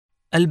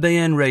Al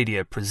Bayan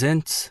Radio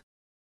presents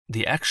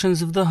The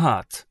Actions of the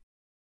Heart,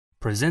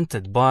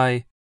 presented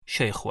by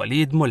Sheikh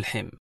Walid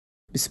Mulhim.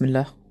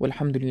 Bismillah,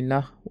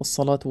 walhamdulillah,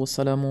 wassalatu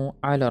wassalamu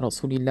ala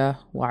rasulillah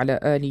wa ala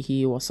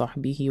alihi wa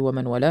sahbihi wa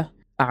man walah.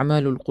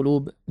 A'malul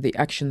qulub, the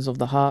actions of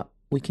the heart.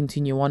 We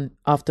continue on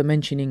after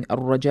mentioning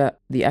ar-raja,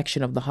 the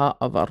action of the heart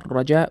of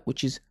ar-raja,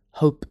 which is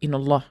hope in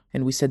Allah.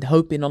 And we said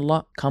hope in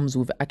Allah comes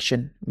with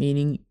action,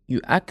 meaning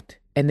you act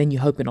and then you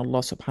hope in Allah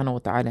subhanahu wa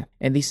ta'ala.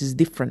 And this is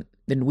different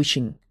than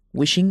wishing.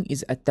 Wishing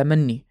is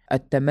at-tamanni.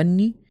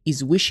 At-tamanni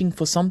is wishing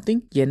for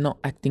something, yet not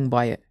acting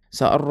by it.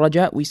 So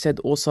ar-raja, we said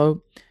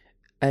also,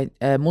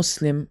 a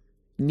Muslim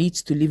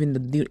needs to live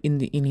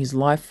in his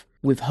life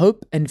with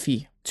hope and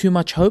fear. Too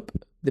much hope,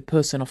 the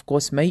person of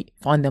course may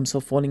find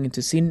themselves falling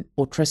into sin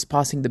or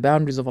trespassing the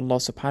boundaries of Allah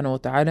subhanahu wa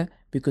ta'ala,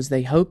 because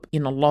they hope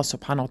in Allah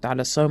subhanahu wa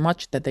ta'ala so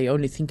much that they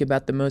only think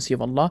about the mercy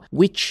of Allah,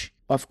 which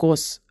of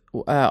course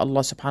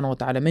Allah subhanahu wa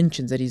ta'ala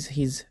mentions that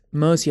His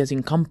mercy has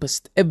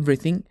encompassed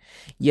everything.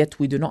 Yet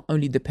we do not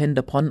only depend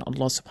upon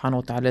Allah subhanahu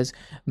wa ta'ala's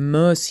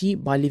mercy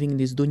by living in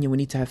this dunya, we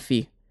need to have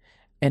fear.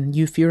 And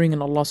you fearing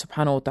in Allah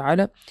subhanahu wa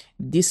ta'ala,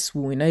 this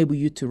will enable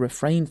you to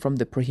refrain from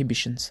the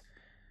prohibitions.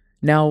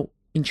 Now,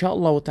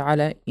 inshallah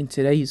ta'ala, in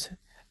today's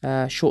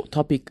short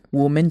topic,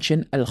 we'll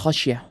mention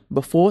al-khashya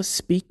before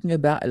speaking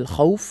about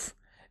al-khawf,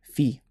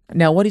 fear.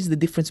 Now, what is the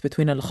difference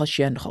between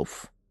al-khashya and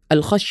khawf?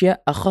 Al-khashya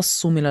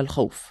akhassu min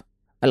al-khawf.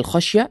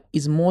 Al-khashya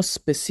is more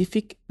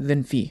specific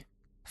than fear.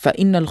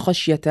 فَإِنَّ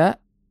الْخَشْيَةَ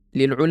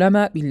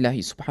لِلْعُلَمَاء بِاللَّهِ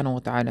سبحانه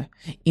وتعالى.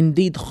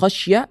 Indeed,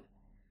 khashya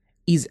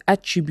is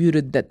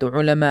attributed that the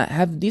ulama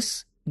have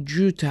this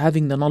due to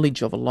having the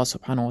knowledge of Allah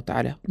subhanahu wa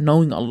ta'ala,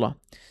 knowing Allah.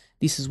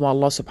 This is why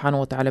Allah subhanahu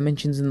wa ta'ala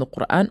mentions in the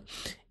Quran,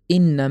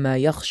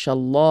 إِنَّمَا يَخْشَى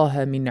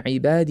اللَّهَ مِنْ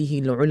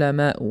عِبَادِهِ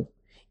الْعُلَمَاءُ.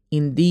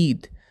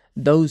 Indeed,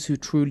 those who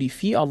truly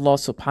fear Allah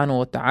subhanahu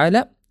wa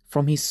ta'ala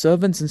from His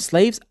servants and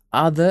slaves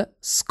are the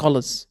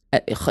scholars.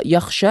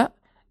 يَخْشَى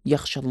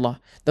Allah.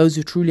 Those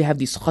who truly have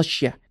this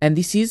khashya. And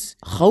this is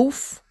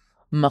khawf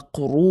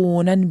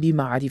مَقْرُونًا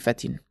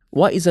بِمَعْرِفَةٍ.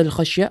 What is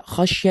al-khashya?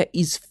 Khashya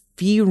is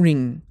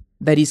fearing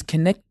that is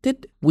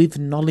connected with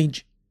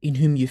knowledge in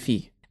whom you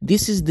fear.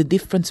 This is the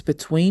difference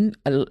between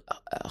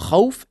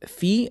al-khawf,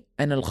 fear,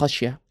 and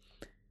al-khashya.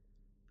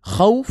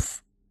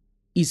 Khawf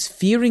is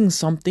fearing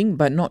something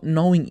but not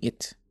knowing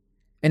it,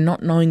 and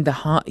not knowing the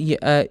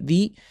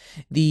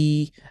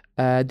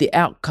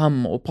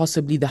outcome or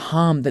possibly the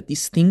harm that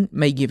this thing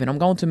may give. And I'm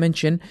going to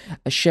mention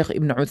Shaykh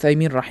Ibn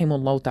Uthaymin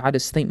rahimahullah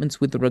ta'ala's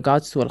statements with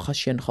regards to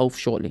al-khashya and khawf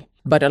shortly.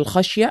 But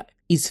al-khashya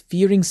is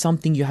fearing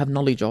something you have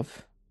knowledge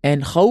of,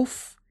 and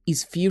khawf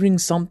is fearing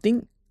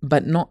something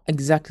but not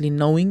exactly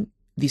knowing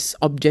this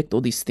object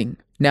or this thing.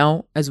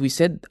 Now, as we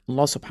said,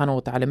 Allah subhanahu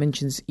wa ta'ala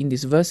mentions in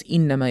this verse,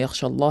 إِنَّمَا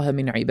يَخْشَى اللَّهَ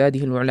مِنْ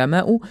عِبَادِهِ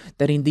الْعُلَمَاءُ,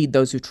 that indeed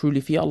those who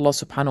truly fear Allah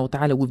subhanahu wa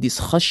ta'ala with this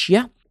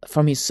khashya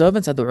from His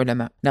servants are the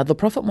ulama. Now, the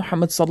Prophet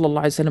Muhammad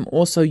sallallahu alayhi wa sallam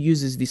also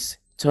uses this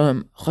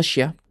term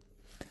khashya.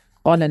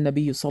 قال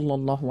النبي صلى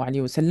الله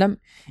عليه وسلم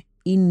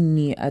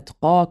إني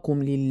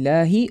أتقاكم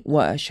لله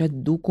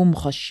وأشدكم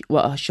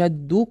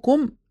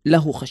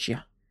له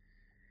خشية.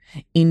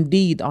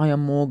 Indeed, I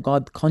am more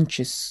God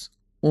conscious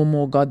or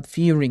more God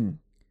fearing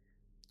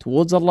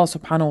towards Allah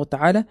subhanahu wa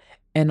ta'ala,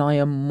 and I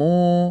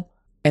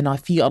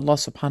fear Allah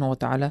subhanahu wa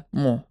ta'ala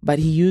more. But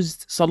he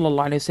used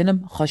sallallahu alayhi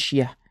wa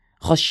sallam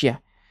khashya,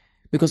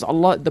 because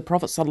Allah, the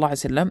Prophet sallallahu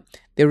alayhi wa sallam,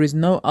 there is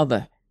no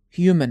other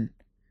human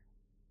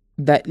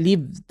that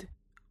lived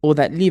or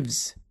that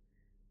lives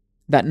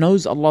that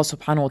knows Allah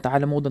subhanahu wa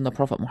ta'ala more than the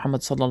Prophet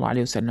Muhammad sallallahu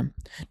alayhi wa sallam.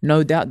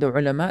 No doubt the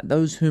ulama,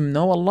 those whom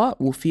know Allah,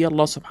 will fear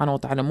Allah subhanahu wa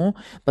ta'ala more,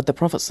 but the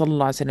Prophet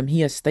sallallahu alayhi wa sallam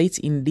here states,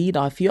 indeed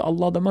I fear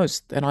Allah the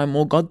most, and I am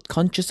more God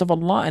conscious of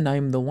Allah, and I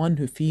am the one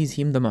who fears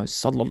Him the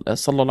most, sallallahu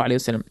alayhi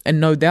wa sallam.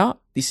 And no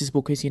doubt, this is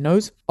because he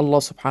knows Allah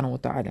subhanahu wa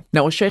ta'ala.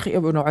 Now, Shaykh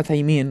Ibn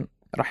Uthaymin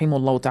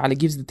rahimahullah ta'ala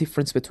gives the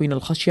difference between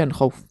al-khashya and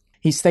khawf.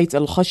 He states,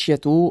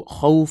 al-khashyatu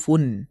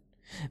khawfun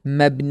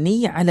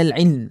mabni ala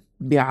al-ilm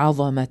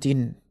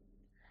bi'azamatin.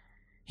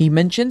 He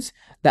mentions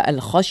that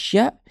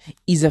al-khashya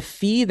is a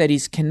fear that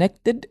is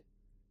connected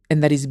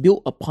and that is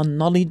built upon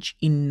knowledge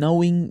in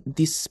knowing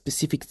this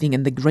specific thing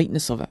and the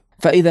greatness of it.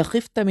 فَإِذَا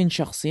خِفْتَ مِنْ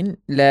شَخْصٍ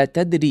لَا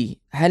تَدْرِي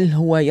هَلْ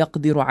هُوَ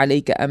يَقْدِرُ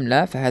عَلَيْكَ أَمْ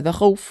لَا فَهَذَا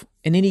خَوْفٌ.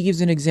 And then he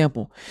gives an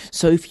example.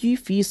 So if you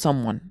fear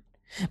someone,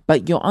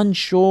 but you're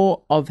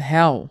unsure of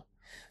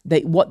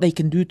what they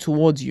can do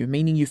towards you,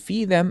 meaning you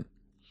fear them,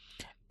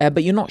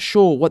 but you're not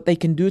sure what they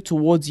can do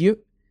towards you,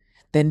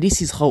 then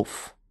this is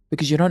khawf,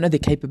 because you don't know the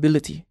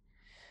capability.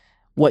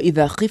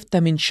 وَإِذَا خِفْتَ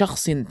مِنْ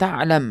شَخْصٍ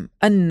تَعْلَمْ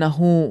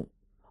أَنَّهُ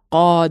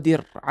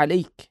قَادِرٌ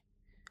عَلَيْكَ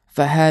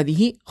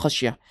فَهَذِهِ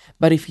خَشْيَةٌ.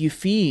 But if you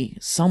fear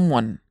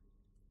someone,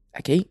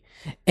 okay,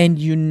 and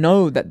you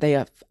know that they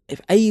are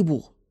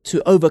able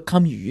to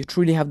overcome you, you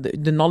truly have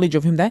the knowledge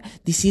of him there,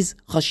 this is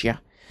khashya.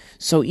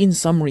 So in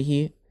summary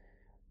here,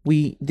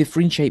 we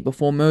differentiate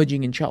before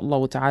merging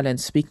inshaAllah ta'ala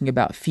and speaking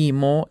about fear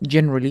more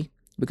generally,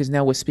 because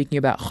now we're speaking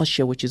about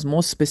khashya, which is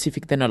more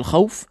specific than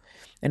al-khawf.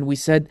 And we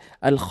said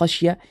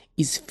al-khashya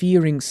is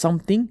fearing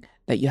something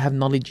that you have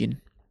knowledge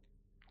in.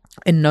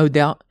 And no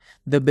doubt,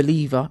 the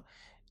believer,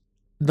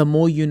 the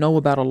more you know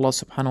about Allah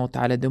subhanahu wa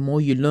ta'ala, the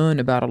more you learn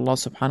about Allah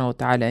subhanahu wa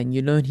ta'ala, and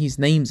you learn His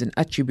names and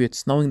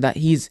attributes, knowing that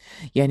He's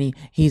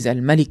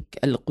Al-Malik,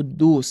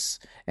 Al-Quddus,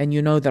 and you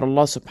know that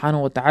Allah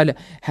subhanahu wa ta'ala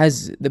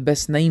has the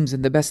best names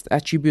and the best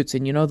attributes,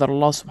 and you know that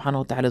Allah subhanahu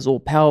wa ta'ala is all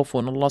powerful,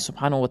 and Allah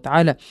subhanahu wa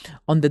ta'ala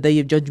on the Day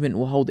of Judgment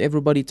will hold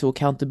everybody to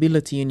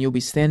accountability, and you'll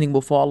be standing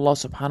before Allah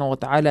subhanahu wa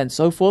ta'ala, and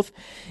so forth.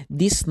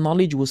 This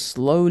knowledge will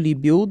slowly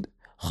build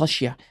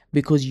khashya,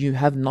 because you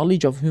have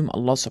knowledge of whom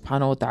Allah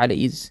subhanahu wa ta'ala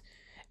is.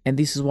 And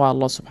this is why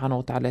Allah subhanahu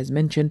wa ta'ala has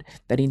mentioned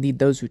that indeed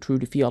those who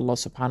truly fear Allah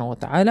subhanahu wa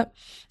ta'ala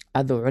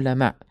are the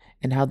ulama.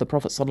 And how the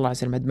Prophet sallallahu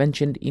alaihi wasallam had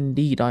mentioned,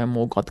 indeed I am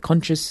more God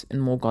conscious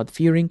and more God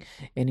fearing,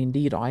 and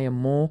indeed I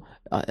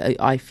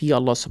fear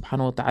Allah subhanahu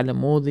wa ta'ala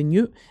more than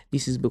you.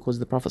 This is because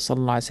the Prophet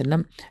sallallahu alaihi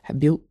wasallam had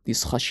built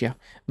this khashya.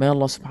 May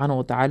Allah subhanahu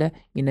wa ta'ala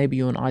enable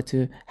you and I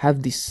to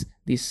have this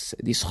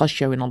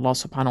khashya in Allah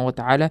subhanahu wa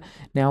ta'ala.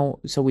 Now,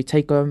 so we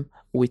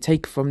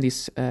take from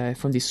this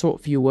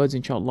short few words,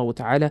 inshallah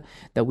ta'ala,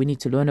 that we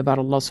need to learn about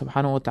Allah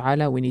subhanahu wa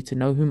ta'ala. We need to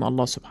know whom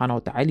Allah subhanahu wa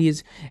ta'ala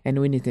is, and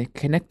we need to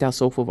connect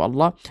ourselves with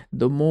Allah.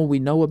 The more we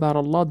know about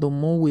Allah, the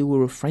more we will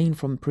refrain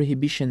from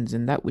prohibitions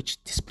and that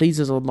which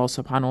displeases Allah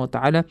subhanahu wa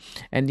ta'ala.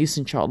 And this,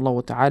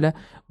 inshallah ta'ala,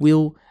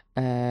 will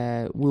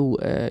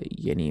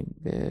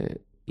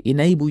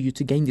enable you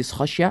to gain this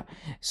khashya,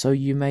 so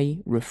you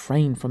may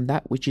refrain from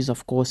that which is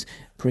of course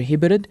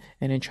prohibited.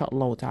 And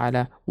inshallah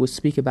ta'ala we'll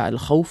speak about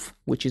al-khawf,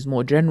 which is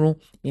more general,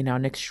 in our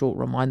next short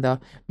reminder.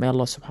 May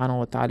Allah subhanahu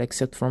wa ta'ala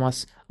accept from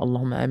us.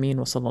 Allahumma ameen,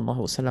 wa sallallahu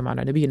wa sallam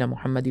ala nabiyyina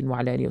Muhammadin wa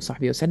ala alihi wa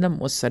sahbihi wa sallam.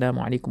 Wassalamu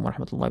alaikum wa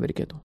rahmatullahi wa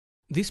barakatuh.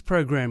 This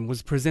program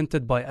was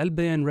presented by Al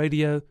Bayan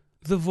Radio,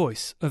 the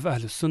voice of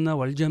Ahlus Sunnah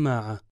wal Jama'ah.